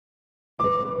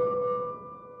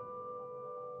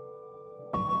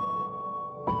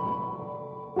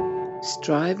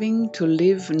striving to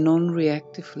live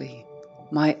non-reactively.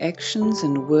 My actions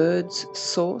and words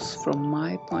source from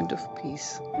my point of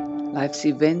peace. Life's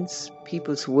events,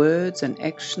 people's words and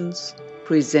actions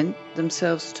present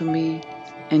themselves to me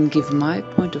and give my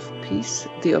point of peace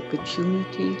the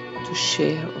opportunity to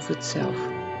share of itself.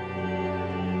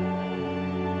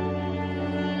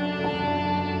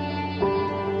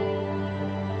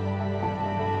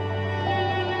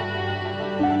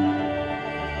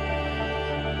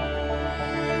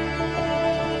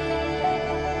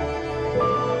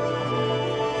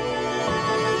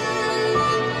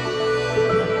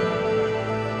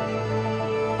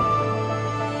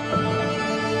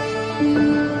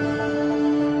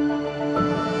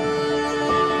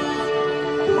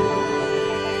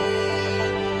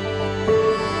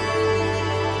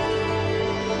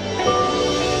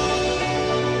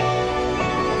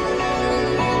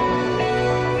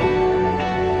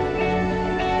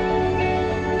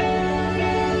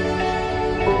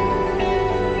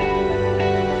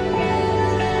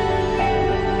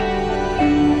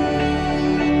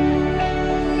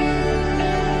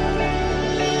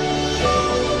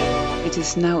 It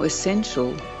is now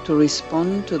essential to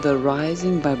respond to the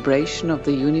rising vibration of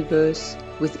the universe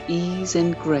with ease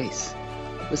and grace,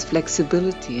 with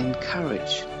flexibility and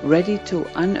courage, ready to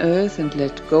unearth and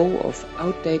let go of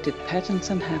outdated patterns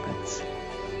and habits.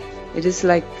 It is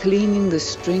like cleaning the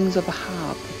strings of a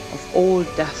harp of all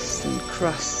dust and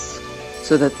crusts,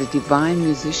 so that the divine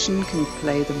musician can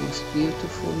play the most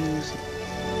beautiful music.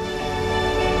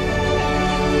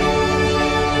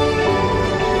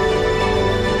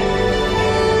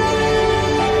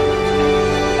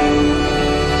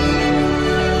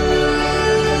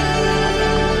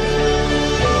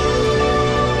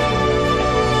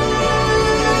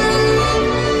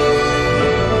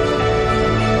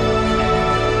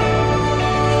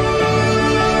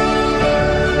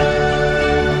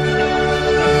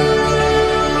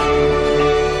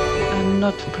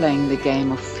 Not playing the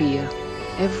game of fear.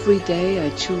 Every day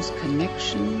I choose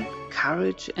connection,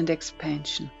 courage and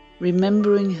expansion,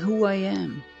 remembering who I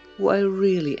am, who I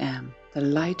really am, the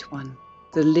light one,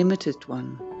 the limited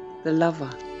one, the lover,